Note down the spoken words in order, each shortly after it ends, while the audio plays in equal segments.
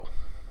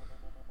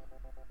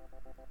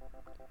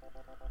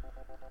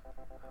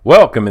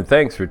Welcome and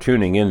thanks for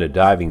tuning in to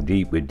Diving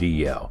Deep with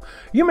DL.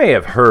 You may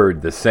have heard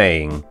the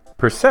saying,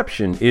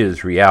 perception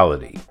is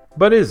reality.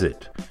 But is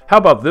it? How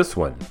about this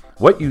one?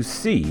 What you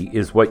see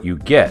is what you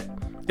get.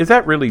 Is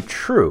that really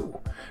true?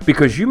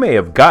 Because you may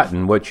have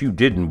gotten what you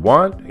didn't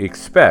want,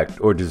 expect,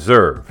 or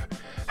deserve.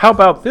 How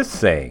about this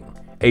saying?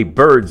 A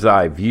bird's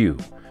eye view.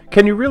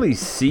 Can you really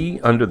see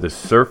under the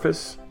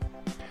surface?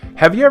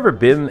 Have you ever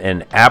been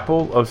an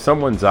apple of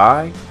someone's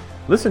eye?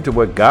 Listen to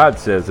what God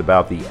says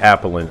about the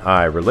apple and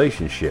eye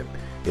relationship.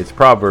 It's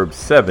Proverbs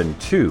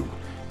 7:2.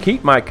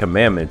 Keep my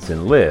commandments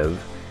and live,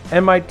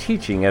 and my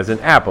teaching as an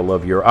apple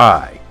of your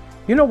eye.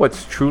 You know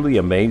what's truly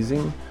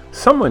amazing?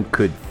 Someone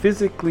could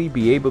physically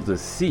be able to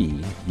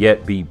see,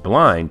 yet be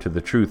blind to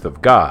the truth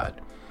of God.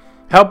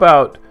 How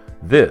about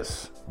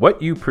this?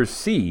 What you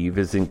perceive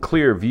is in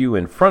clear view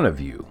in front of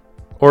you.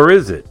 Or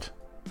is it?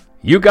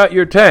 You got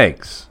your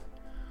tanks.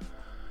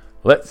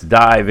 Let's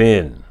dive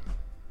in.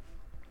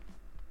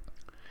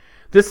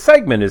 This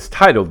segment is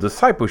titled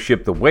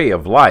Discipleship, the Way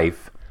of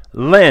Life,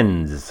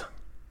 Lens.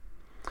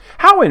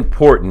 How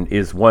important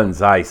is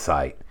one's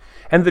eyesight?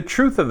 And the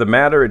truth of the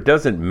matter, it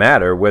doesn't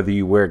matter whether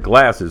you wear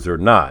glasses or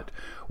not.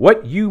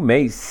 What you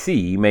may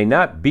see may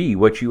not be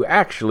what you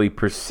actually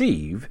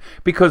perceive,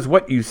 because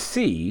what you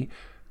see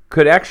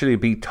could actually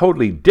be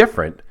totally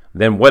different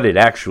than what it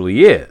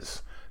actually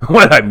is.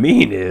 What I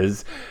mean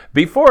is,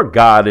 before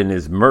God in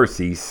His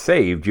mercy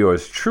saved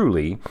yours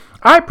truly,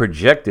 I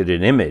projected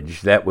an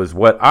image that was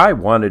what I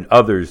wanted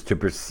others to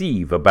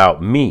perceive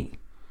about me.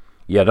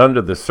 Yet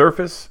under the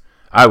surface,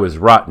 I was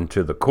rotten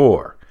to the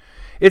core.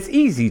 It's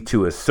easy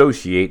to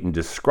associate and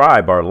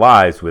describe our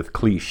lives with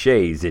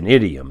cliches and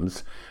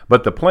idioms,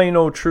 but the plain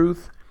old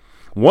truth,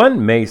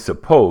 one may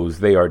suppose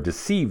they are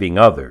deceiving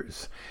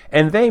others,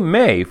 and they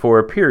may for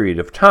a period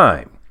of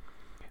time.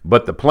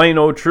 But the plain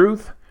old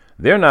truth,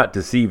 they're not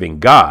deceiving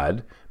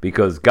God,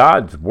 because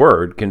God's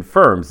word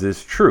confirms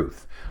this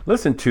truth.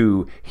 Listen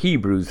to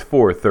Hebrews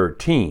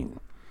 4:13.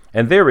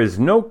 And there is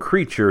no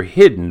creature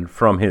hidden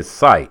from his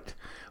sight,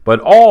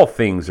 but all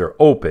things are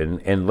open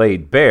and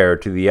laid bare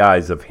to the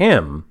eyes of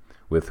him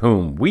with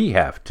whom we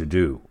have to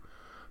do.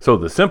 So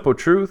the simple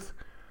truth,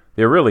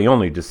 they're really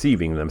only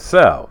deceiving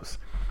themselves.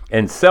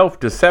 And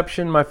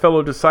self-deception, my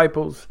fellow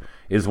disciples,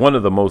 is one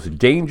of the most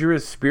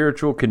dangerous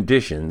spiritual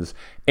conditions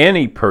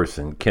any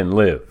person can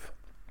live.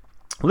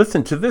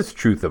 Listen to this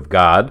truth of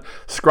God,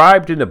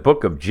 scribed in the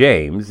book of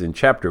James in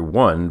chapter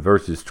 1,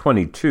 verses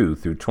 22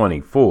 through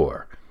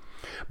 24.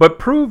 But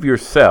prove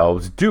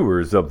yourselves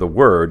doers of the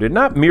word, and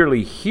not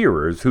merely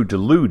hearers who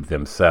delude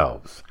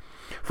themselves.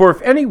 For if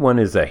anyone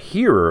is a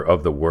hearer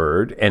of the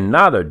word, and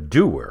not a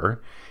doer,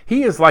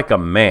 he is like a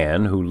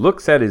man who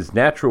looks at his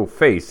natural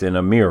face in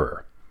a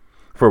mirror.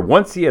 For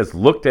once he has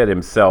looked at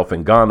himself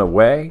and gone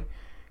away,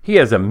 he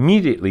has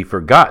immediately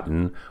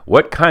forgotten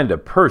what kind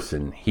of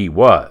person he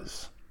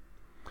was.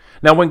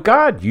 Now, when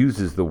God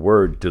uses the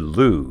word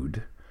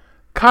delude,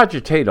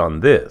 cogitate on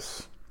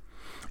this.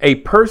 A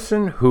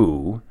person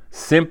who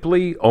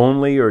simply,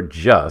 only, or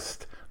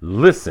just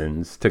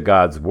listens to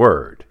God's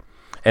word,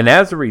 and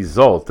as a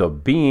result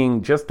of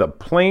being just a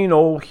plain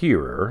old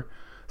hearer,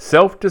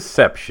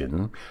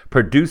 self-deception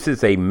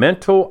produces a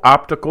mental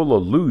optical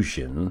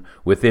illusion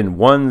within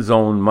one's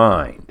own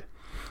mind.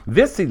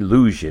 This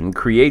illusion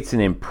creates an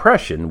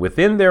impression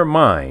within their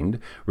mind,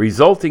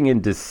 resulting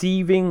in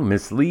deceiving,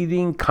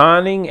 misleading,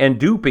 conning, and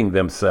duping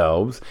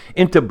themselves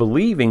into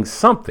believing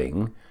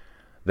something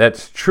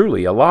that's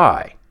truly a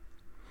lie.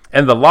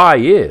 And the lie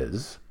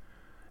is,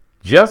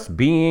 just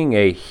being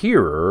a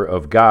hearer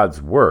of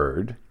God's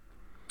word,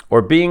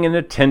 or being in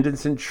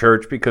attendance in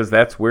church because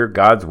that's where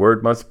God's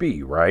word must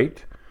be,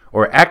 right?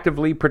 Or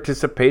actively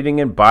participating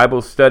in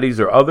Bible studies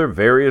or other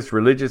various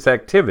religious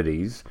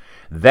activities,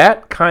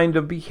 that kind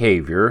of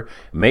behavior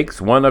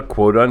makes one a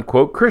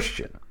quote-unquote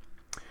Christian.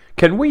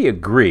 Can we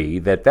agree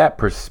that that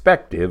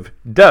perspective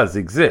does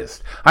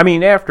exist? I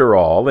mean, after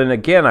all, and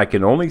again, I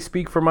can only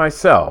speak for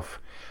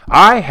myself,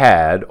 I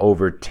had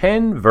over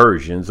 10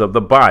 versions of the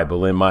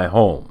Bible in my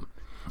home.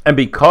 And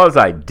because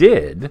I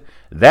did,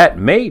 that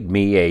made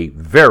me a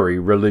very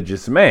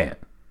religious man,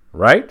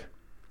 right?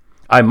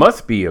 I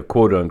must be a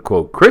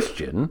quote-unquote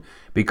Christian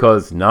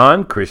because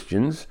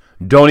non-Christians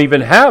don't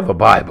even have a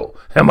Bible.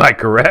 Am I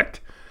correct?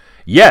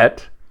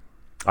 Yet,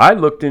 I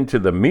looked into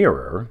the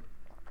mirror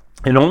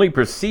and only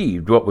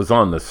perceived what was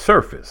on the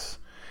surface.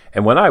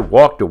 And when I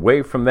walked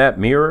away from that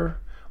mirror,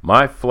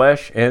 my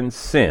flesh and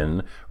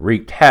sin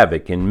wreaked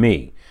havoc in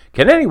me.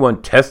 Can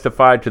anyone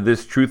testify to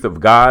this truth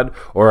of God,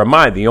 or am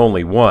I the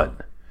only one?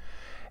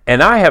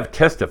 And I have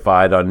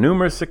testified on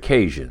numerous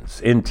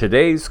occasions. In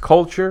today's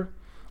culture,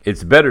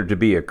 it's better to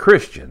be a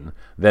Christian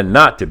than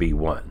not to be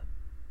one.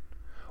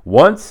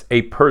 Once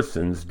a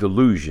person's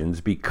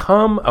delusions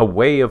become a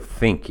way of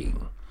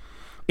thinking,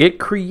 it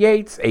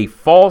creates a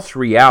false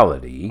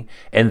reality,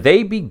 and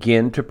they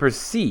begin to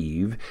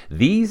perceive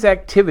these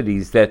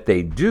activities that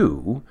they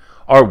do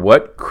are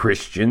what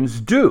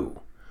Christians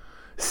do.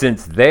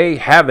 Since they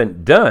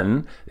haven't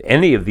done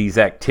any of these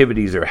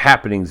activities or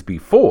happenings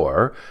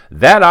before,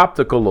 that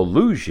optical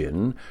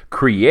illusion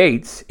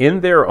creates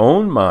in their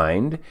own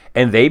mind,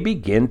 and they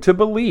begin to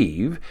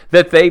believe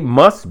that they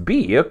must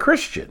be a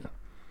Christian.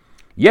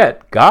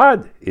 Yet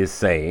God is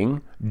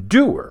saying,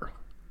 doer.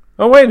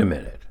 Oh, wait a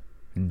minute.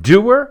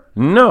 Doer?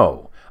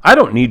 No, I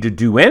don't need to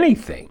do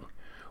anything.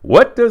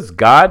 What does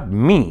God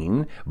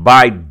mean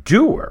by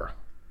doer?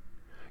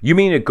 You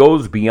mean it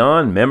goes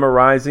beyond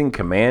memorizing,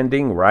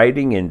 commanding,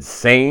 writing, and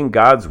saying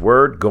God's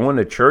word, going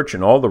to church,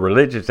 and all the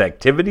religious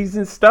activities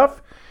and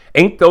stuff?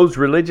 Ain't those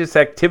religious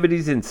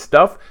activities and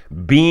stuff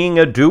being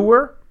a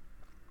doer?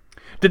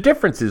 The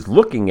difference is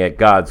looking at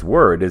God's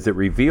word as it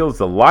reveals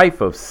the life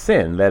of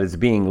sin that is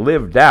being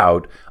lived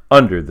out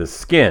under the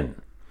skin.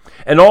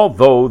 And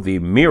although the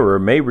mirror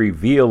may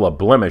reveal a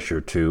blemish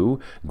or two,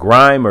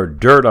 grime or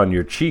dirt on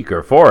your cheek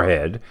or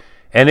forehead,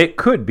 and it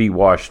could be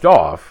washed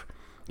off,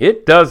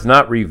 it does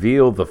not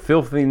reveal the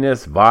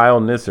filthiness,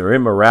 vileness, or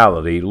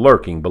immorality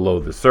lurking below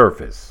the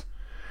surface.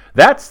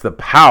 That's the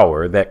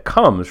power that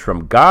comes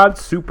from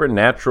God's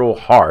supernatural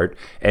heart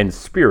and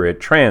spirit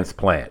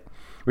transplant.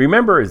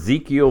 Remember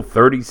Ezekiel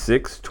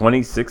 36,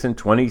 26, and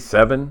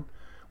 27,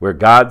 where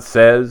God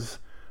says,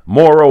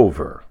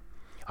 "Moreover,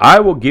 I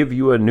will give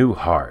you a new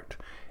heart,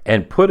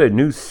 and put a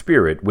new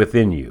spirit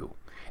within you.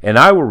 And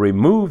I will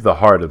remove the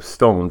heart of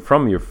stone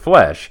from your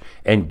flesh,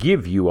 and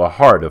give you a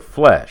heart of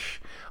flesh.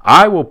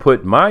 I will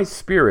put my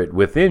spirit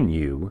within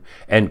you,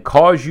 and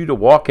cause you to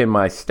walk in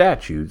my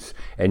statutes,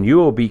 and you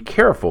will be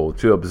careful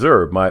to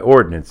observe my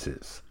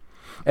ordinances."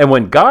 And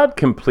when God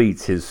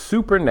completes his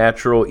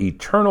supernatural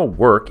eternal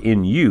work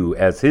in you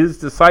as his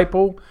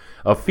disciple,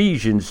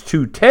 Ephesians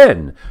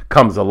 2:10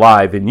 comes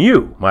alive in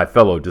you, my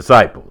fellow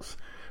disciples.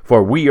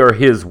 For we are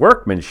his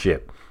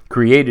workmanship,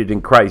 created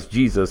in Christ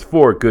Jesus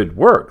for good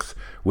works,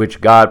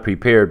 which God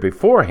prepared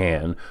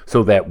beforehand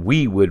so that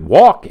we would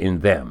walk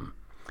in them.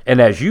 And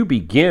as you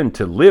begin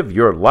to live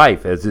your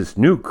life as this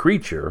new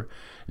creature,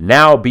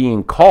 now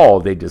being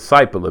called a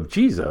disciple of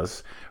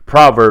Jesus,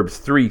 Proverbs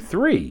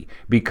 3:3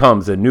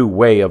 becomes a new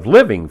way of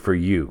living for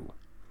you.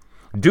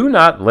 Do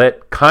not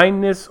let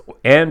kindness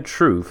and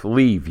truth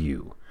leave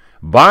you.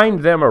 Bind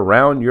them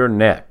around your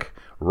neck.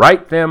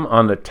 Write them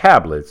on the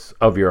tablets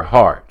of your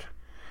heart.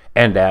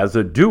 And as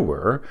a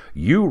doer,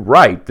 you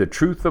write the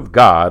truth of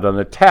God on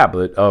the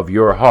tablet of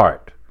your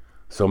heart.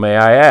 So may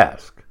I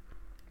ask,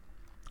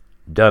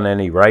 done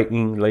any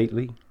writing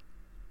lately?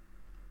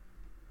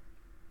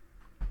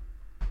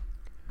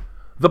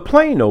 The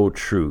plain old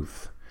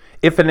truth,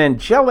 if an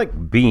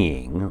angelic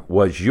being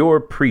was your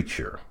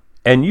preacher,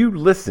 and you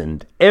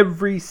listened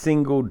every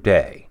single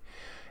day,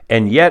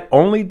 and yet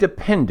only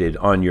depended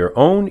on your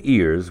own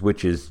ears,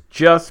 which is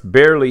just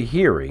barely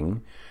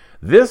hearing,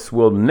 this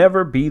will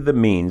never be the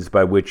means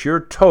by which your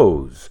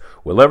toes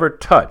will ever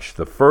touch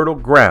the fertile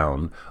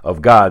ground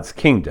of God's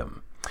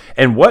kingdom.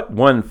 And what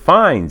one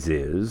finds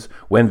is,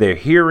 when their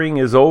hearing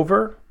is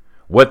over,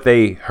 what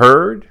they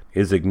heard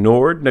is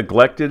ignored,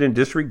 neglected, and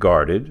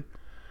disregarded,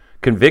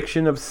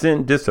 conviction of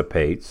sin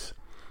dissipates,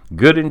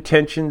 good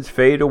intentions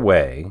fade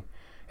away,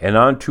 and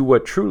on to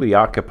what truly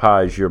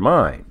occupies your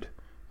mind,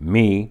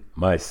 me,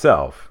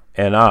 myself,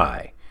 and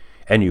I,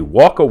 and you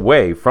walk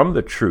away from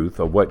the truth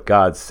of what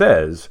God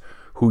says,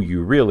 who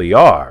you really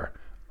are,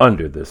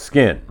 under the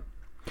skin.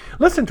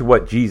 Listen to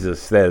what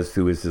Jesus says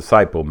to his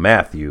disciple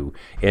Matthew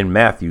in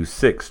Matthew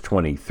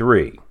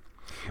 6:23.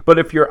 But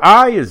if your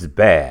eye is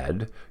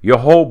bad, your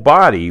whole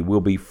body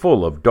will be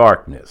full of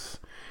darkness.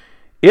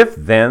 If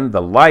then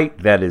the light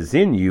that is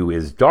in you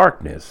is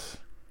darkness,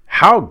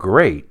 how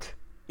great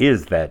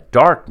is that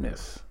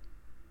darkness?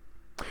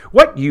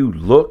 What you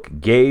look,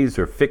 gaze,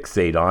 or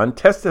fixate on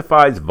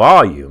testifies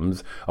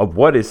volumes of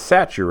what is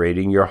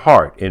saturating your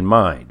heart and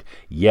mind.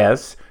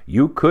 Yes,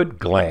 you could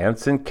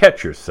glance and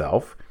catch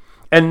yourself,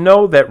 and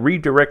know that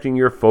redirecting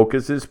your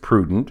focus is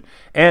prudent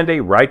and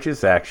a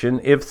righteous action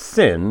if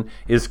sin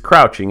is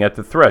crouching at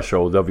the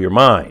threshold of your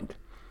mind.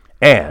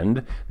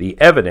 And the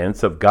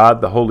evidence of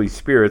God the Holy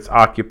Spirit's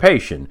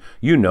occupation,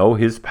 you know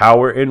his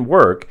power and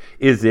work,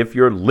 is if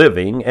you're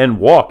living and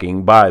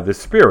walking by the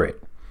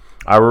Spirit.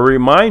 I will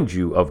remind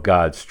you of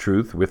God's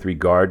truth with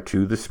regard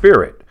to the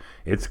Spirit.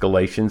 It's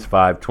Galatians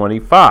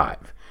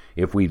 5:25.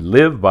 If we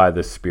live by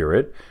the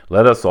Spirit,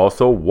 let us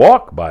also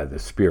walk by the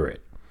Spirit.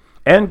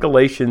 And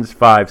Galatians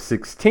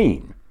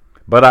 5:16.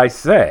 But I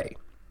say,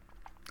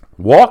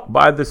 walk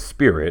by the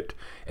Spirit,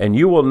 and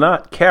you will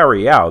not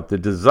carry out the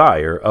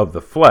desire of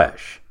the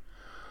flesh.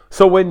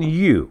 So when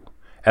you,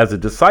 as a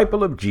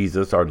disciple of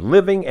Jesus, are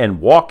living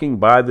and walking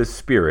by the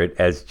Spirit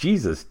as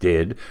Jesus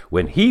did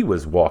when he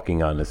was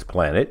walking on this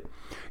planet,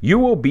 you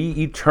will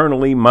be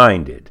eternally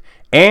minded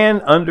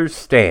and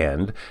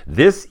understand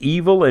this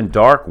evil and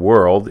dark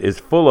world is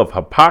full of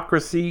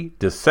hypocrisy,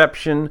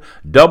 deception,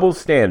 double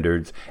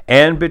standards,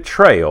 and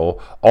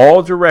betrayal,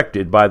 all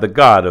directed by the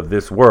God of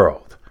this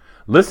world.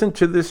 Listen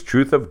to this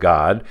truth of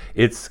God.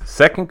 It's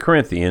 2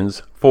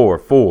 Corinthians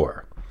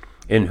 4:4.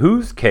 in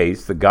whose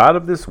case the God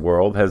of this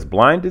world has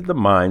blinded the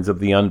minds of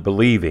the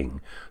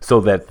unbelieving, so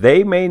that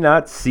they may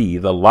not see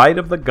the light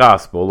of the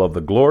gospel of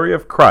the glory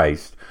of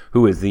Christ,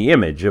 who is the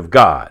image of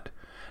God.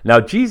 Now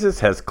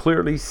Jesus has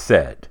clearly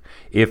said,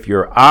 if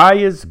your eye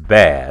is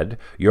bad,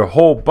 your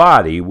whole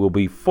body will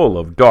be full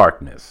of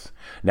darkness.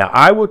 Now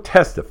I will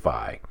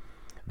testify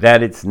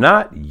that it's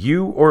not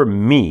you or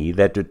me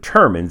that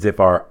determines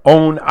if our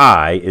own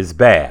eye is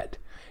bad.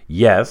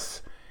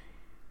 Yes,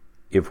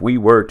 if we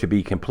were to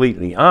be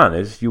completely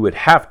honest, you would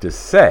have to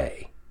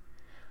say,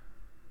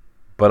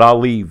 but I'll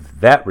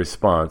leave that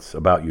response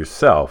about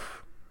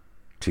yourself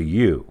to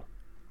you.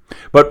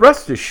 But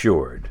rest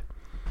assured,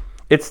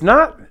 it's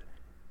not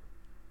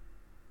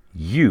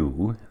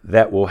you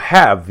that will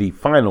have the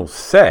final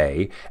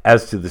say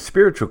as to the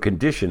spiritual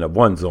condition of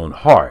one's own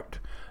heart.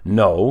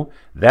 No,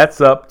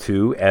 that's up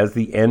to, as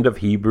the end of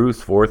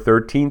Hebrews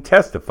 4:13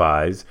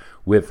 testifies,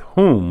 with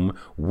whom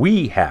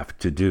we have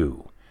to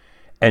do.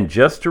 And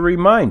just to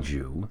remind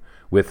you,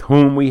 with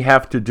whom we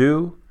have to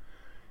do,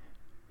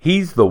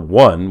 he's the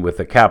one with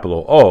a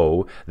capital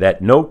O,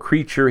 that no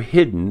creature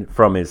hidden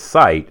from his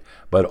sight,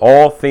 but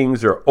all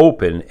things are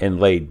open and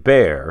laid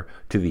bare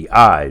to the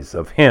eyes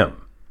of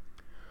him.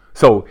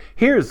 So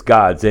here's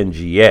God's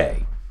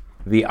NGA.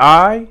 The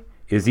eye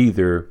is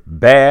either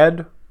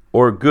bad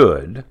or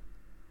good,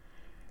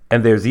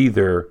 and there's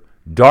either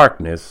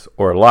darkness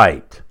or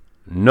light.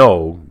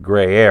 No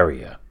gray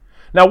area.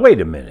 Now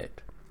wait a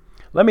minute.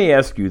 Let me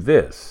ask you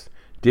this.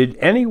 Did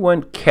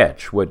anyone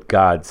catch what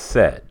God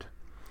said?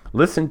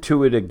 Listen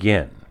to it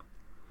again.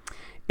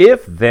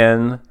 If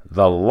then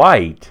the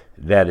light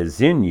that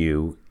is in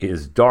you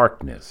is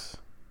darkness,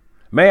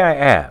 may I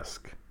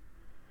ask,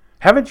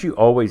 haven't you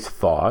always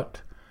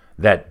thought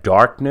that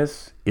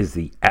darkness is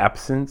the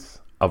absence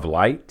of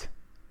light?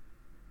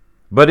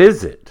 But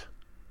is it?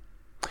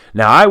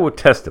 Now I will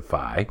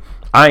testify,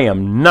 I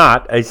am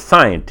not a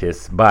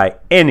scientist by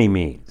any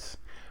means,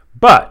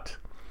 but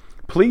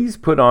please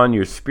put on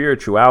your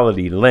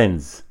spirituality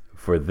lens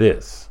for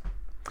this.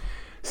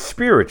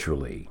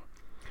 Spiritually,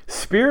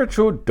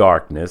 spiritual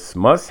darkness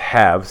must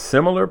have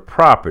similar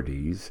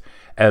properties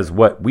as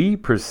what we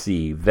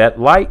perceive that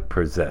light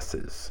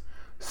possesses.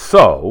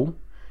 So,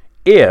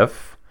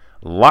 if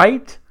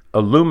light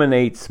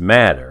illuminates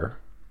matter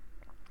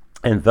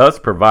and thus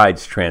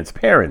provides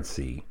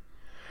transparency,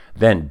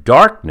 then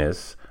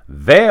darkness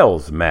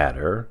veils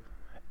matter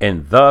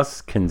and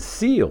thus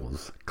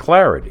conceals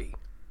clarity.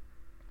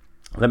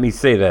 Let me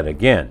say that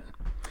again.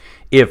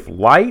 If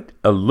light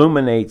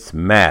illuminates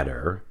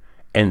matter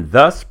and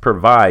thus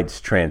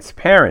provides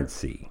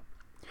transparency,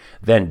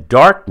 then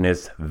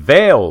darkness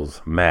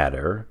veils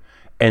matter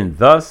and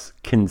thus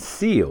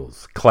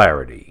conceals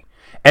clarity.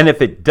 And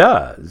if it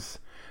does,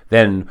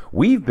 then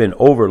we've been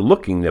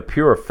overlooking the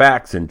pure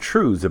facts and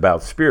truths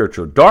about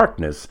spiritual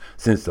darkness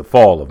since the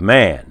fall of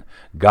man.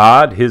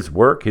 God, his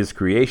work, his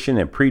creation,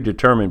 and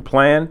predetermined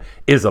plan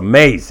is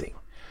amazing.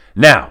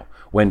 Now,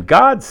 when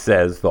God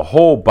says the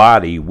whole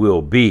body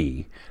will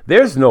be,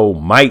 there's no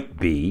might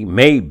be,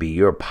 may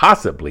be, or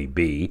possibly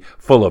be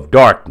full of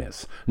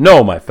darkness.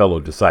 No, my fellow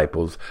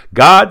disciples,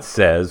 God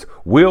says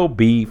will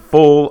be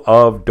full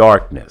of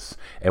darkness.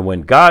 And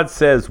when God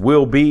says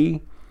will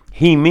be,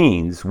 he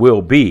means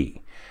will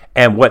be.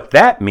 And what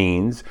that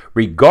means,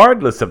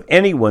 regardless of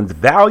anyone's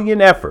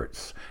valiant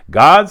efforts,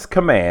 God's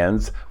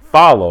commands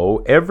follow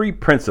every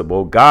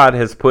principle God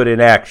has put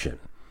in action.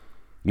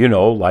 You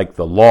know, like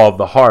the law of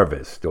the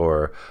harvest,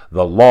 or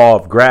the law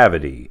of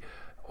gravity,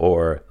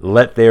 or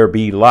let there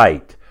be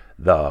light,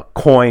 the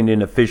coin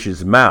in a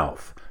fish's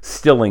mouth,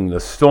 stilling the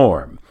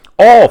storm.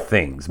 All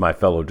things, my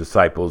fellow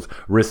disciples,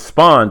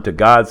 respond to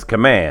God's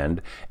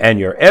command, and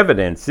your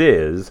evidence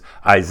is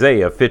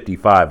Isaiah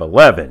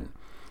 55:11.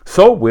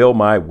 So will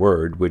my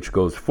word which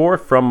goes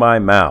forth from my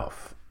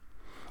mouth.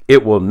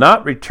 It will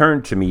not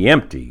return to me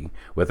empty,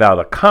 without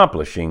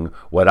accomplishing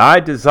what I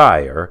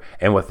desire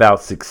and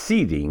without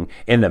succeeding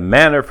in the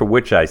manner for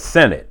which I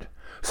sent it.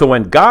 So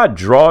when God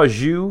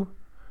draws you,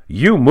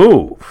 you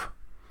move.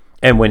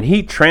 And when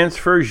he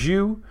transfers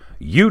you,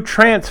 you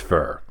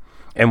transfer.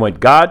 And when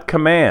God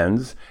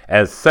commands,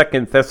 as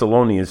 2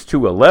 Thessalonians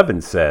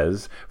 2:11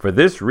 says, for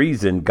this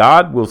reason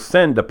God will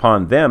send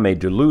upon them a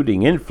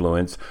deluding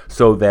influence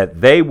so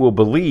that they will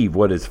believe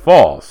what is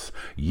false.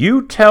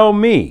 You tell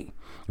me,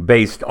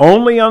 based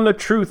only on the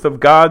truth of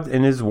God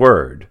and his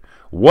word,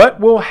 what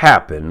will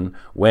happen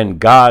when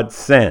God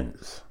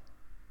sends?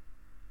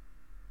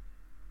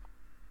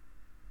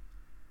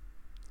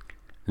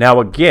 Now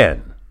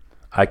again,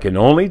 I can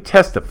only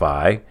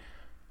testify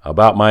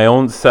about my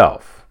own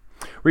self.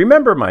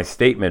 Remember my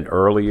statement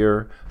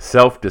earlier,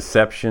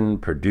 self-deception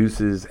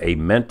produces a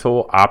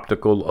mental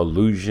optical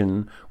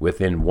illusion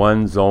within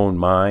one's own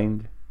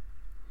mind?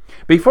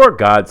 Before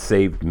God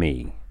saved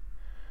me,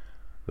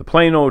 the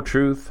plain old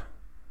truth,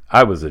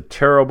 I was a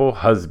terrible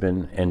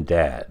husband and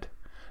dad.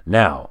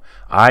 Now,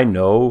 I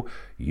know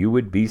you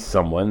would be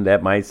someone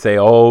that might say,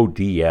 oh,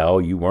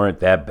 DL, you weren't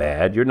that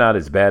bad. You're not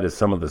as bad as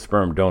some of the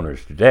sperm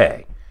donors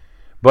today.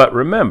 But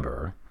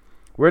remember,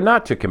 We're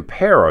not to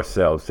compare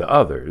ourselves to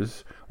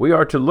others. We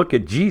are to look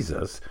at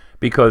Jesus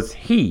because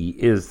he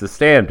is the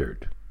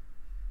standard.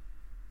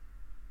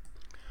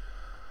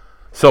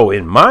 So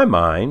in my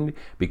mind,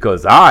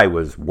 because I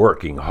was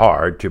working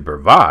hard to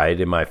provide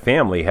and my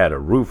family had a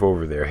roof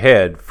over their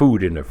head,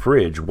 food in the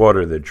fridge,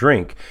 water to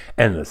drink,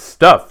 and the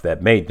stuff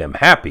that made them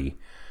happy,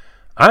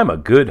 I'm a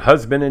good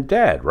husband and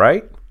dad,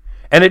 right?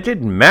 And it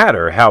didn't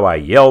matter how I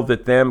yelled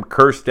at them,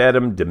 cursed at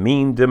them,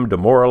 demeaned them,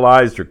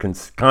 demoralized, or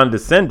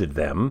condescended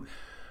them,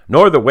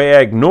 nor the way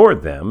I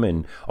ignored them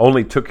and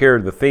only took care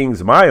of the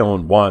things my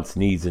own wants,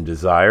 needs, and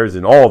desires,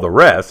 and all the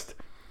rest.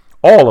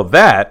 All of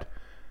that,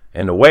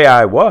 and the way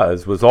I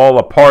was all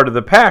a part of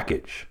the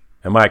package.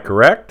 Am I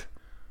correct?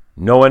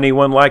 Know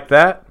anyone like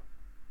that?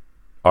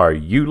 Are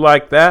you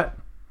like that?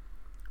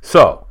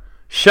 So,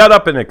 shut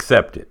up and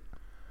accept it.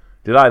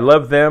 Did I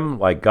love them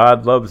like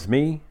God loves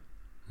me?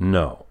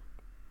 No.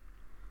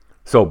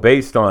 So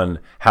based on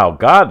how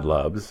God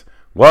loves,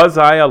 was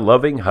I a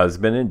loving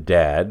husband and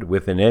dad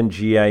with an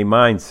NGA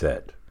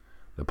mindset?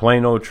 The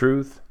plain old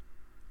truth?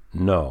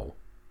 No.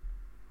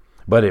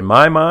 But in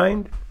my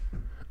mind,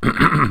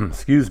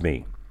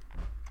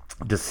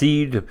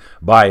 deceived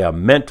by a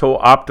mental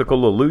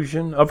optical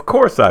illusion? Of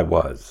course I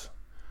was.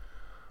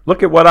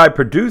 Look at what I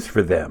produced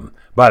for them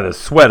by the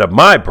sweat of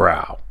my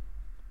brow.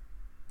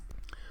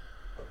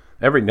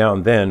 Every now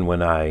and then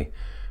when I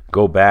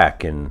go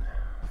back and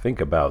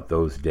think about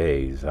those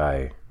days,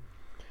 my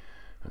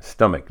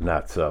stomach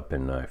knots up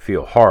and I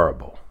feel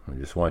horrible. I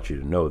just want you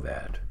to know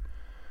that.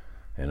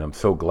 And I'm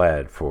so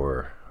glad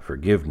for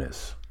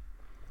forgiveness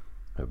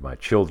of my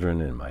children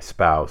and my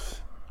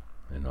spouse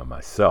and of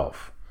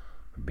myself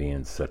for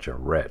being such a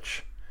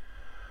wretch.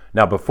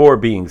 Now, before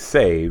being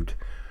saved,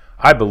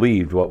 I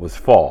believed what was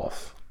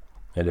false.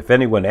 And if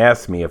anyone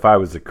asked me if I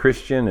was a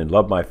Christian and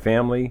loved my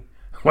family,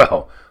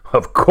 well,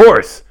 of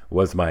course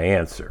was my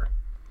answer.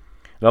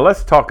 Now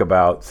let's talk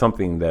about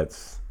something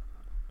that's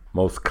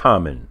most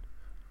common,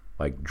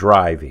 like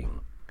driving.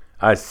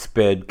 I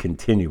sped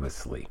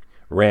continuously,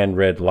 ran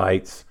red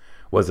lights,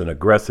 was an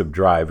aggressive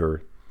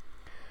driver,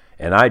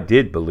 and I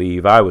did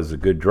believe I was a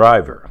good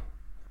driver.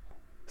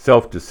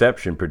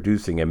 Self-deception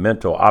producing a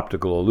mental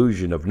optical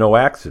illusion of no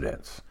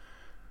accidents.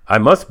 I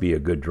must be a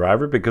good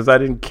driver because I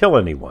didn't kill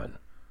anyone.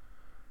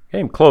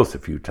 Came close a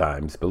few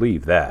times,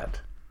 believe that.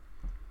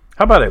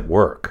 How about at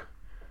work?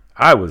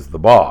 I was the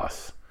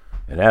boss.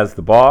 And as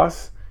the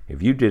boss,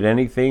 if you did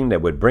anything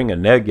that would bring a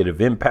negative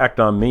impact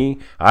on me,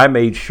 I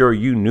made sure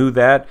you knew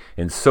that,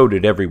 and so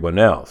did everyone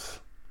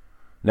else.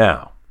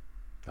 Now,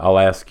 I'll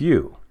ask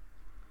you.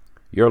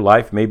 Your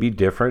life may be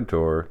different,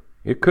 or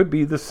it could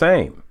be the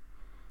same.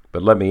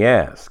 But let me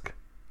ask,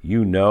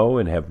 you know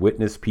and have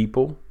witnessed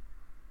people,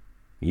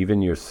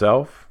 even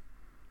yourself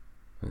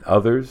and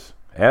others,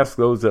 ask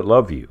those that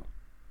love you.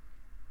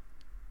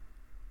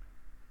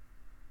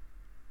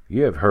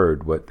 You have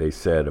heard what they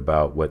said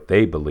about what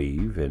they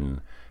believe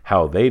and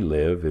how they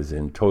live is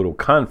in total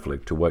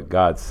conflict to what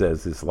God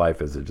says this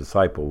life as a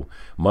disciple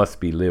must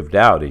be lived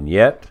out. And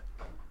yet,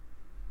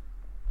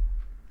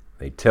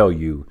 they tell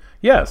you,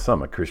 yes,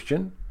 I'm a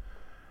Christian.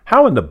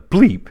 How in the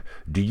bleep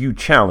do you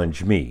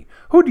challenge me?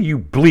 Who do you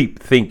bleep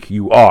think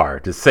you are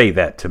to say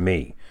that to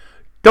me?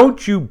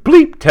 Don't you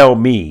bleep tell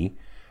me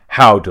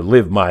how to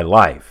live my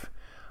life.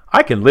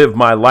 I can live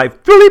my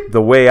life bleep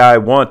the way I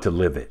want to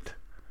live it.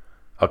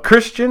 A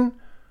Christian?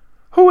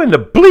 Who in the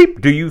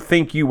bleep do you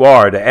think you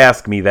are to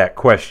ask me that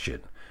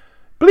question?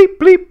 Bleep,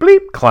 bleep,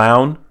 bleep,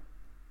 clown.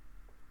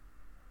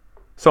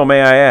 So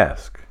may I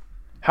ask,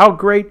 how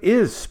great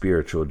is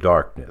spiritual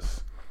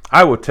darkness?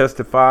 I will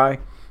testify,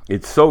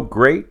 it's so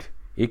great,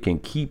 it can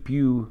keep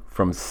you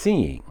from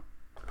seeing.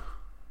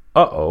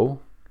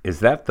 Uh-oh,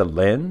 is that the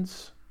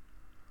lens?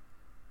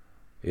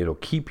 It'll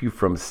keep you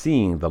from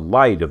seeing the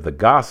light of the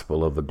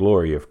gospel of the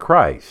glory of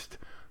Christ,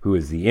 who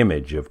is the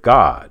image of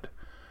God.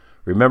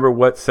 Remember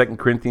what 2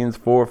 Corinthians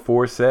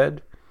 4:4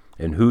 said?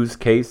 In whose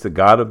case the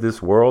God of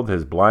this world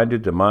has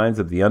blinded the minds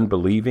of the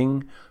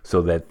unbelieving,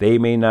 so that they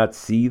may not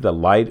see the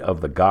light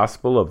of the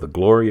gospel of the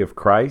glory of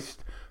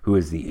Christ, who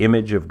is the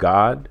image of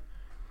God.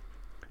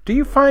 Do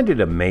you find it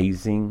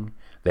amazing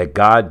that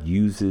God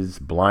uses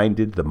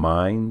blinded the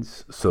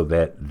minds so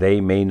that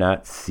they may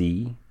not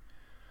see?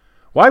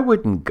 Why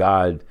wouldn't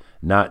God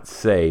not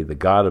say the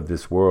God of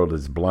this world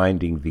is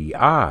blinding the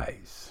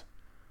eyes?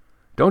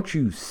 Don't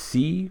you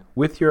see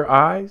with your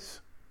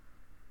eyes?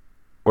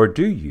 Or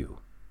do you?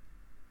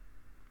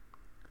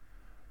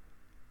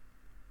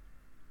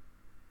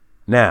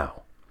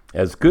 Now,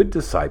 as good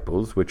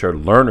disciples, which are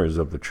learners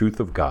of the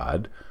truth of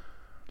God,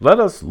 let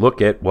us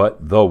look at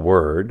what the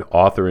Word,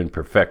 author and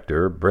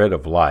perfecter, bread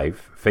of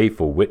life,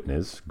 faithful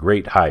witness,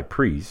 great high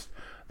priest,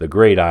 the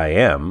great I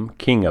am,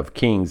 King of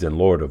kings and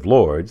Lord of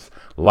lords,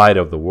 light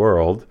of the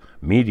world,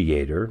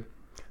 mediator,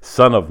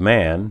 Son of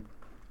man,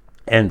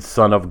 and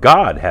Son of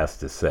God has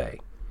to say.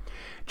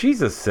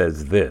 Jesus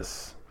says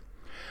this,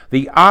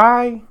 the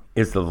eye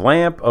is the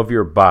lamp of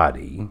your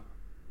body.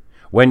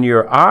 When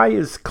your eye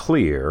is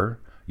clear,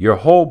 your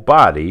whole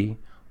body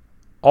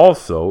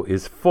also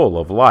is full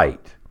of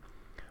light.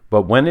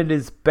 But when it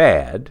is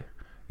bad,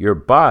 your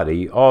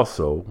body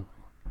also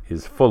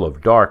is full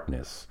of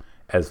darkness,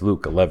 as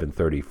Luke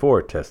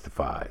 11:34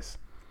 testifies.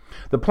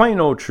 The plain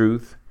old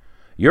truth,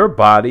 your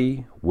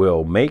body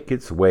will make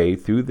its way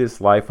through this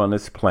life on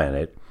this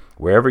planet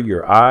wherever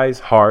your eyes,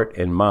 heart,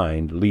 and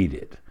mind lead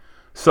it.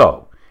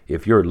 So,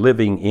 if you're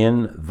living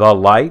in the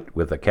light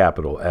with a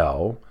capital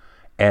L,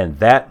 and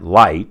that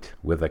light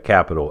with a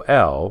capital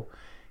L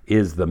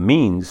is the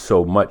means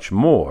so much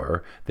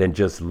more than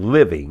just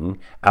living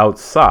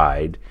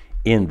outside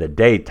in the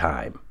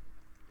daytime,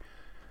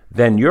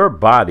 then your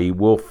body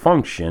will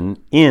function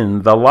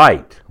in the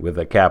light with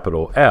a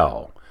capital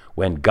L.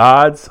 When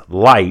God's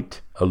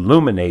light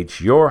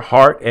illuminates your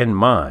heart and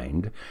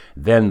mind,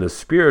 then the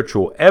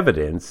spiritual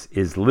evidence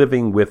is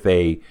living with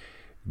a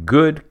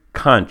good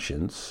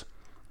conscience,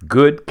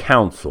 good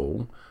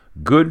counsel,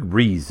 good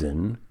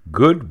reason,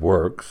 good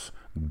works,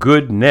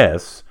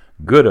 goodness,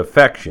 good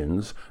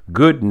affections,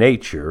 good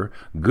nature,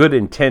 good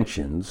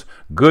intentions,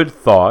 good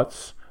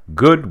thoughts,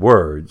 good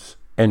words,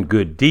 and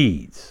good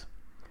deeds.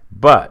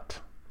 But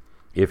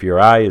if your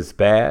eye is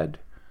bad,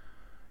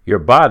 your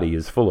body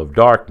is full of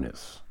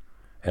darkness.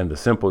 And the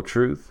simple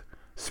truth,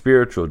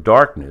 spiritual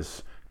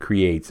darkness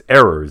creates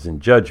errors in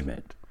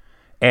judgment.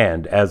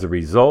 And as a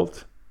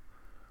result,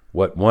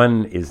 what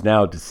one is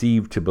now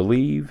deceived to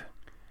believe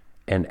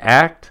and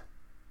act,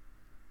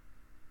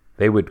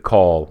 they would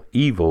call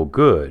evil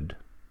good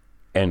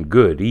and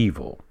good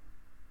evil.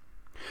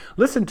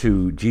 Listen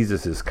to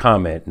Jesus'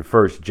 comment in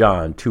 1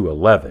 John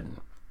 2:11.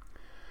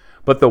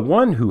 But the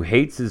one who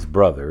hates his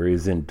brother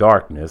is in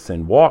darkness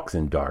and walks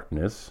in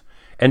darkness,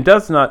 and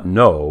does not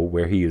know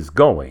where he is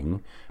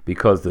going,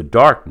 because the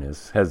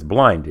darkness has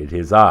blinded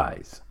his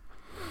eyes.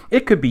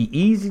 It could be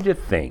easy to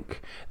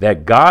think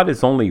that God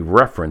is only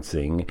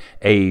referencing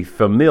a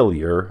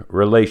familiar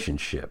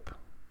relationship.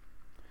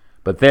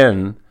 But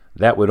then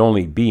that would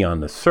only be on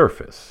the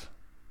surface.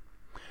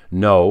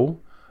 No,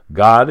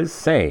 God is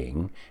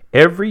saying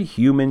every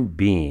human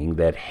being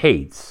that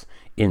hates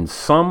in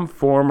some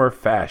form or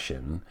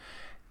fashion,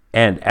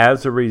 and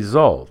as a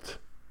result,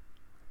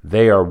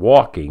 they are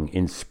walking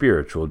in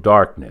spiritual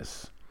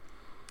darkness.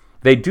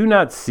 They do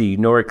not see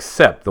nor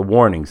accept the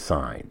warning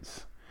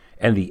signs,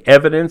 and the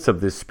evidence of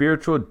this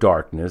spiritual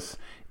darkness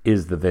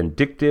is the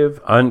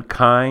vindictive,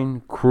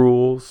 unkind,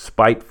 cruel,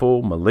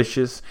 spiteful,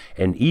 malicious,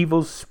 and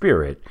evil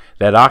spirit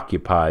that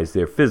occupies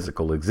their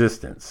physical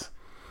existence.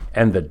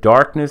 And the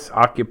darkness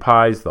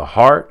occupies the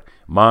heart,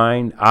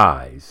 mind,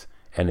 eyes,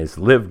 and is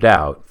lived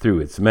out through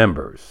its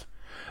members.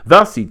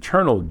 Thus,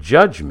 eternal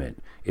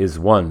judgment is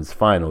one's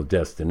final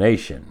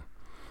destination.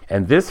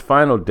 And this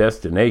final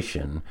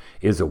destination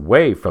is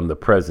away from the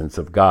presence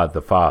of God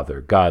the Father,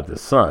 God the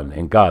Son,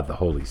 and God the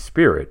Holy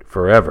Spirit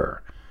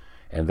forever.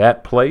 And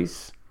that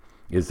place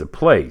is a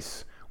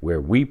place where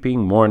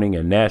weeping, mourning,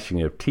 and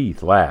gnashing of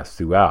teeth lasts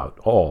throughout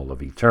all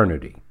of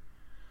eternity.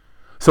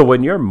 So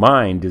when your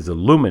mind is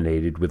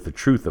illuminated with the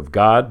truth of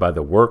God by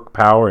the work,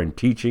 power, and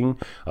teaching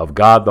of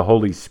God the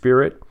Holy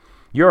Spirit,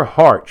 your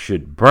heart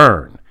should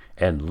burn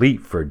and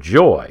leap for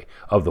joy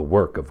of the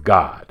work of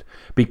God,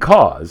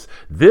 because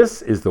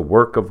this is the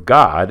work of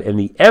God, and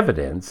the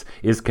evidence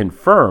is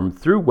confirmed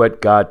through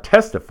what God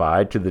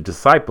testified to the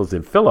disciples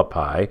in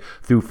Philippi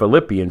through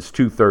Philippians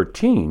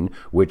 2:13,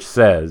 which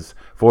says,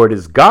 "For it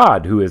is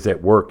God who is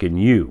at work in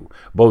you,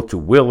 both to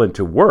will and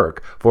to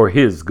work for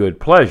his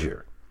good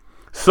pleasure."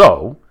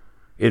 So,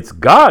 it's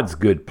God's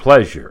good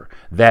pleasure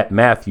that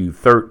Matthew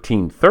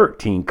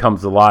 13:13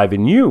 comes alive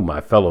in you,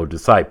 my fellow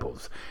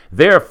disciples.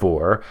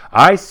 Therefore,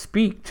 I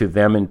speak to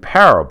them in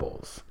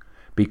parables,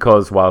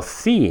 because while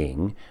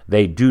seeing,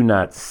 they do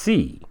not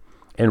see,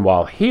 and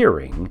while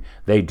hearing,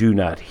 they do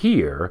not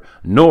hear,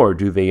 nor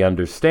do they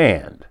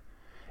understand.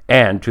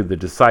 And to the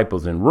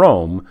disciples in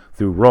Rome,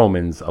 through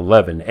Romans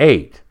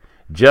 11:8,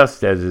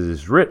 just as it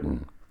is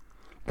written,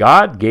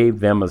 God gave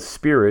them a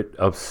spirit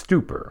of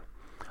stupor,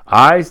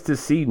 eyes to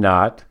see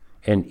not,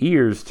 and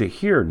ears to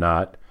hear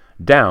not,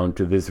 down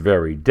to this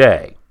very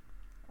day.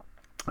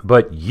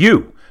 But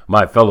you,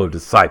 my fellow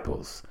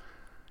disciples,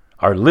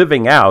 are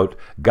living out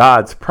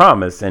God's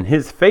promise and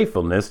his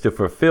faithfulness to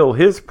fulfill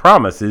his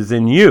promises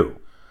in you.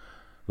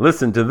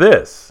 Listen to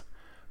this.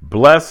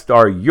 Blessed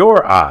are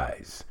your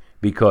eyes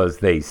because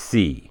they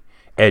see,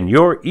 and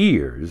your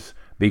ears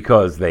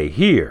because they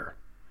hear.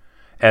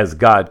 As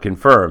God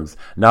confirms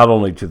not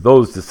only to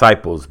those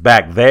disciples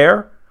back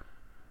there,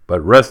 but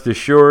rest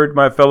assured,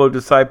 my fellow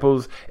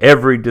disciples,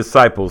 every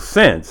disciple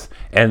since,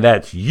 and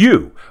that's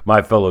you,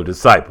 my fellow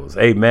disciples.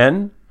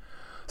 Amen?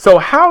 So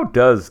how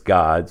does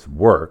God's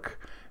work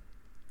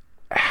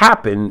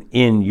happen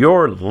in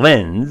your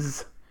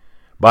lens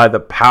by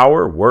the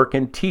power, work,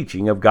 and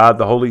teaching of God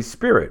the Holy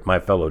Spirit, my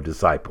fellow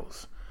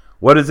disciples?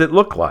 What does it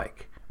look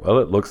like? Well,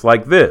 it looks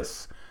like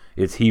this.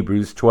 It's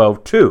Hebrews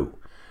 12:2.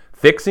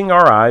 Fixing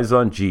our eyes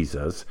on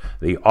Jesus,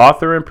 the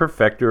author and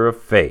perfecter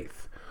of faith,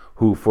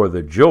 who for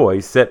the joy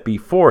set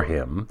before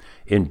him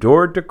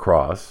endured the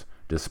cross,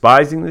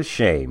 despising the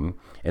shame,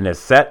 and has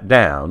sat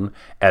down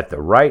at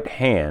the right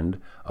hand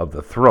of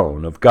the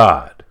throne of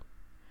God.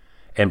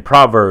 And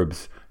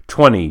Proverbs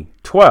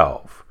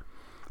 20:12.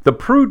 The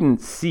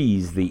prudent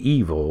sees the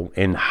evil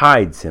and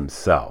hides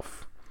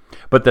himself,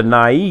 but the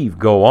naive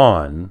go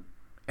on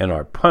and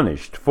are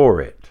punished for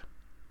it.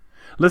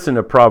 Listen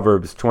to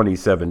Proverbs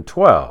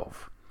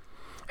 27:12.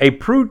 A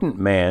prudent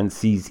man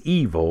sees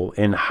evil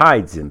and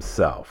hides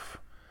himself.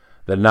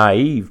 The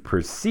naive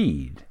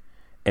proceed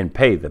and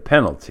pay the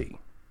penalty.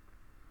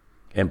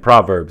 In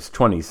Proverbs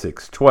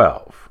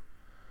 26:12.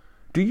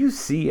 Do you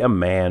see a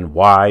man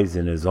wise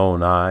in his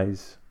own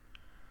eyes?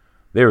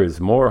 There is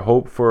more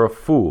hope for a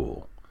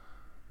fool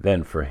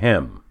than for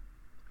him.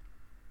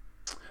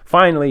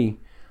 Finally,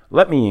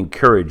 let me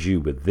encourage you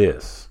with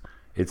this.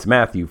 It's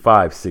Matthew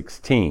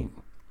 5:16.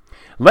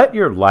 Let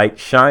your light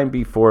shine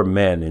before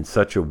men in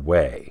such a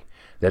way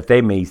that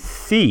they may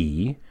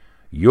see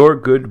your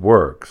good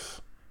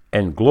works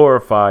and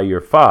glorify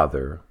your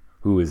Father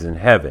who is in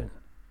heaven.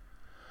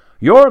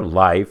 Your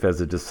life as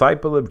a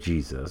disciple of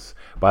Jesus,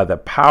 by the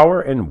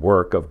power and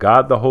work of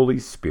God the Holy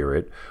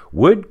Spirit,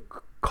 would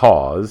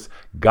cause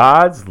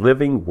God's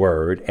living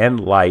word and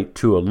light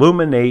to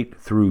illuminate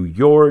through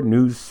your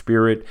new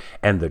spirit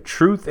and the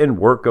truth and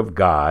work of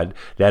God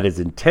that is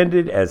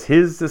intended as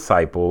his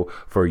disciple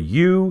for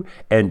you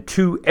and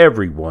to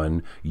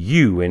everyone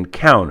you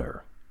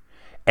encounter.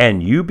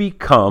 And you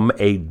become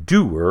a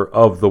doer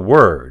of the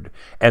word,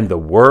 and the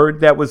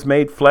word that was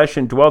made flesh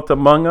and dwelt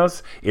among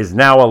us is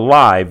now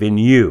alive in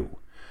you.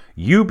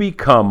 You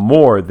become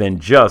more than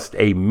just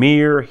a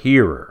mere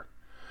hearer.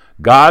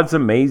 God's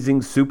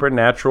amazing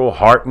supernatural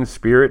heart and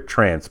spirit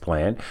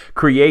transplant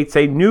creates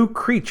a new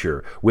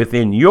creature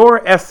within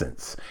your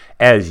essence,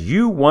 as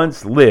you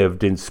once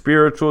lived in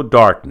spiritual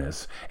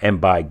darkness, and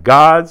by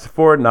God's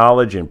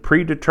foreknowledge and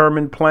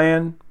predetermined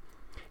plan,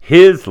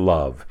 his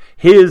love,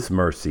 his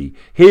mercy,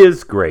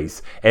 his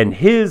grace, and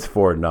his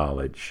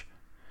foreknowledge,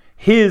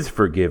 his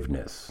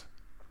forgiveness,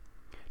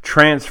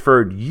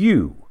 transferred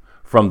you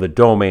from the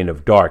domain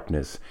of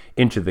darkness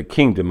into the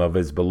kingdom of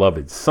his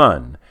beloved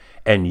Son,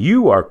 and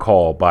you are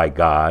called by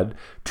God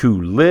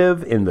to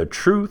live in the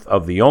truth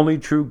of the only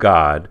true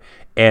God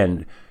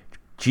and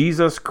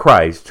Jesus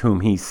Christ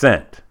whom he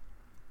sent.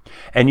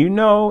 And you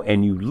know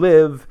and you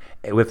live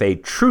with a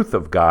truth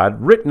of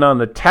God written on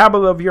the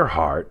tablet of your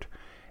heart,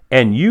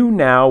 and you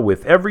now,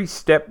 with every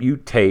step you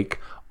take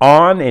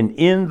on and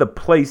in the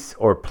place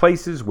or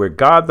places where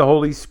God the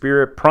Holy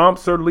Spirit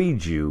prompts or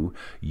leads you,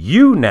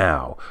 you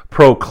now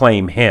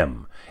proclaim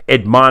him,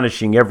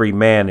 admonishing every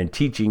man and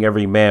teaching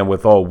every man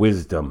with all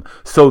wisdom,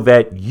 so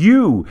that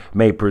you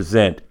may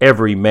present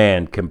every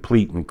man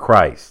complete in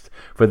Christ.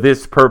 For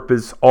this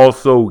purpose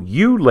also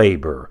you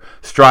labor,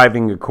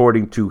 striving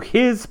according to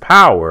his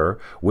power,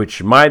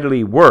 which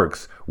mightily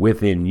works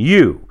within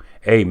you.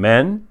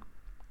 Amen.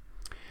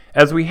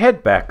 As we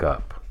head back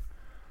up,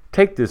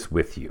 take this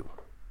with you.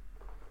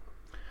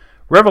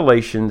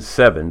 Revelation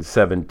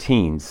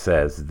 7:17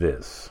 says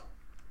this: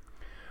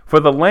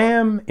 For the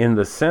Lamb in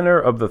the center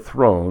of the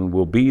throne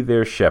will be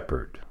their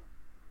shepherd,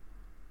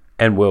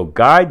 and will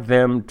guide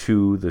them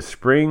to the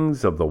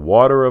springs of the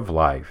water of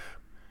life,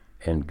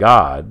 and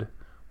God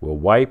will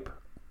wipe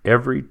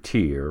every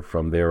tear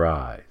from their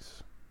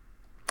eyes.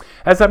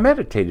 As I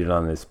meditated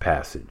on this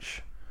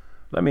passage,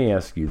 let me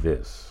ask you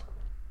this.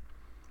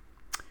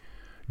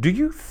 Do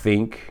you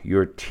think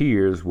your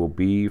tears will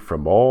be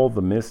from all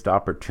the missed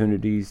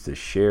opportunities to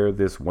share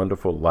this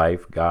wonderful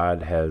life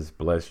God has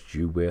blessed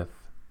you with?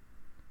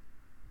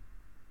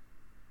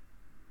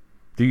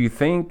 Do you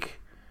think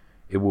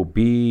it will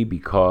be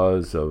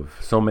because of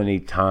so many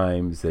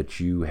times that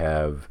you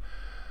have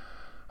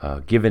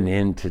given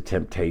in to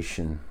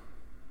temptation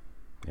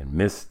and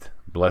missed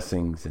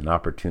blessings and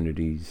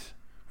opportunities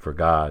for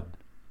God?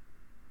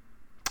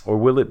 Or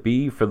will it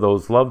be for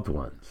those loved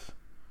ones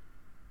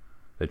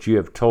that you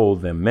have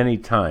told them many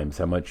times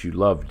how much you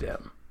loved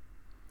them,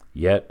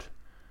 yet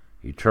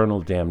eternal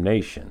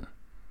damnation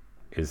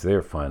is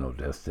their final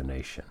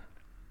destination?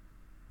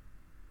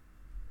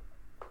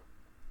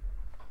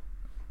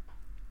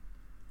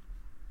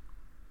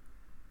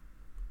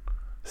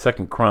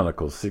 Second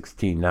Chronicles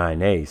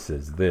 16:9a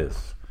says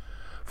this: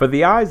 For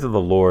the eyes of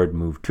the Lord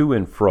move to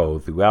and fro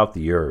throughout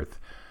the earth,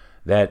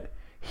 that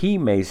he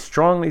may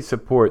strongly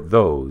support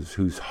those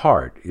whose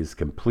heart is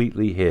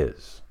completely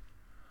his.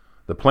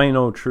 The plain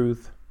old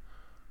truth,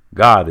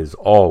 God is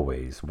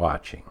always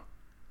watching.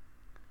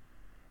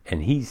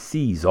 And he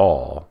sees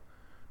all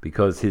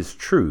because his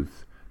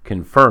truth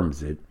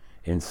confirms it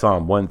in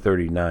Psalm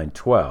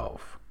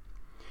 139:12.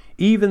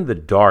 Even the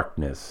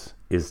darkness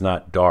is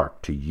not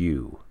dark to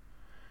you,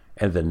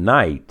 and the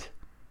night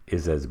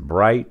is as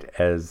bright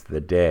as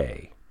the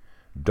day.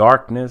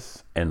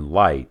 Darkness and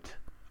light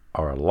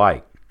are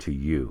alike to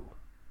you.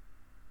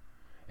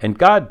 And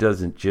God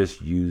doesn't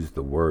just use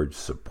the word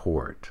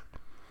support.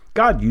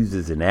 God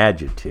uses an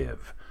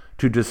adjective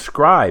to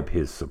describe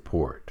his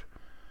support.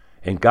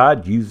 And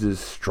God uses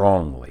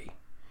strongly,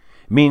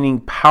 meaning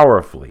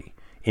powerfully,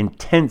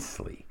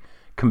 intensely,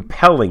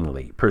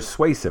 compellingly,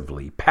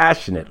 persuasively,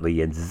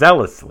 passionately, and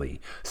zealously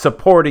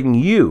supporting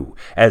you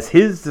as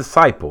his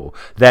disciple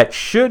that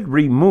should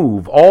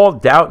remove all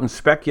doubt and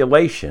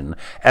speculation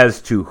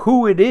as to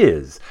who it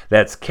is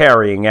that's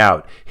carrying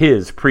out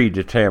his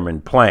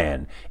predetermined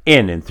plan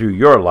in and through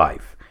your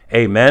life.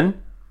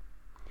 Amen.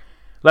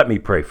 Let me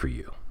pray for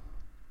you.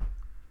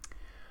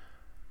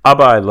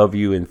 Abba, I love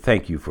you and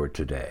thank you for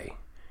today.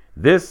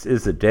 This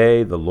is the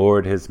day the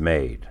Lord has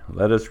made.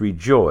 Let us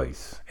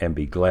rejoice and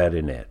be glad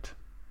in it.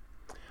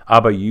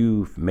 Abba,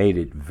 you've made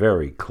it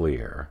very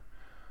clear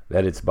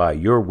that it's by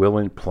your will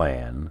and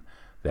plan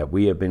that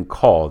we have been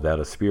called out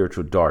of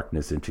spiritual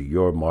darkness into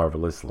your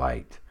marvelous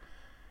light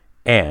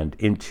and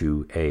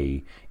into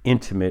an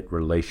intimate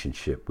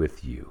relationship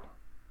with you.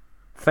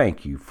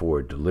 Thank you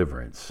for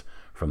deliverance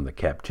from the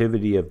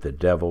captivity of the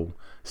devil,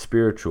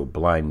 spiritual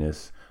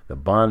blindness, the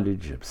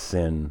bondage of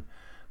sin,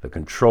 the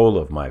control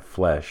of my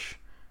flesh,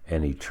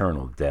 and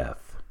eternal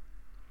death.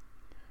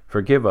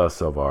 Forgive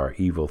us of our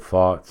evil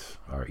thoughts,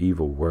 our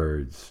evil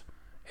words,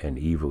 and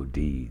evil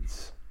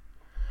deeds.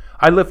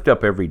 I lift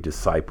up every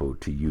disciple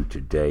to you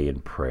today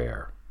in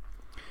prayer.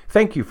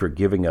 Thank you for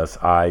giving us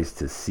eyes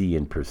to see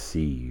and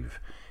perceive,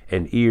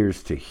 and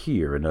ears to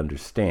hear and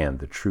understand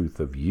the truth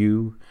of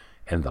you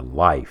and the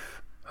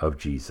life of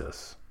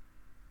Jesus.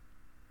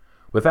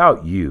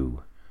 Without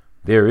you,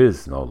 there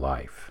is no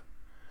life.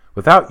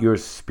 Without your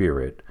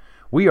Spirit,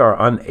 we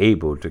are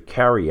unable to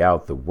carry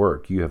out the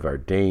work you have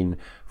ordained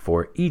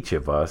for each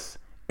of us.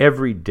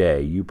 Every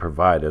day you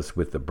provide us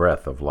with the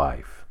breath of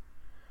life.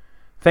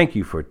 Thank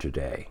you for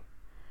today.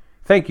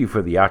 Thank you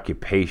for the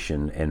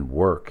occupation and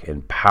work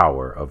and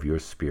power of your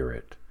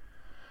Spirit.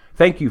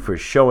 Thank you for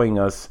showing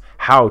us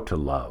how to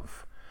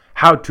love,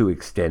 how to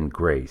extend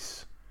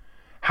grace,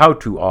 how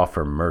to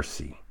offer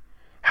mercy,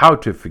 how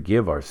to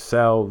forgive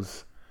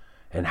ourselves,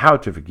 and how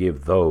to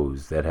forgive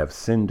those that have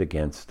sinned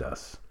against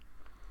us.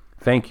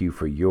 Thank you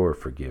for your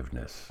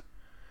forgiveness.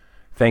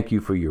 Thank you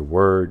for your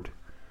word.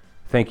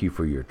 Thank you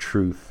for your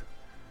truth.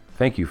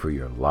 Thank you for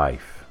your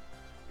life.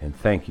 And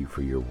thank you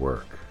for your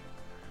work.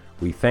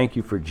 We thank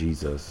you for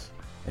Jesus,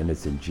 and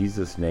it's in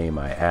Jesus' name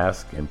I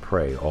ask and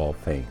pray all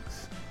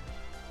things.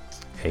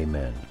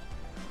 Amen.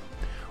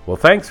 Well,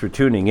 thanks for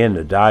tuning in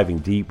to Diving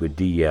Deep with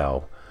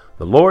DL.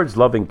 The Lord's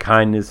loving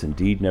kindness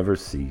indeed never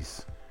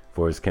cease,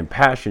 for his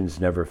compassions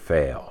never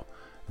fail.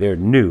 They're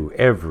new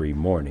every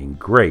morning.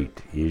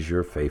 Great is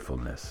your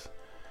faithfulness.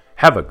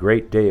 Have a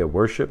great day of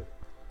worship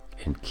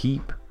and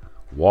keep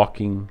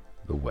walking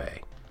the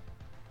way.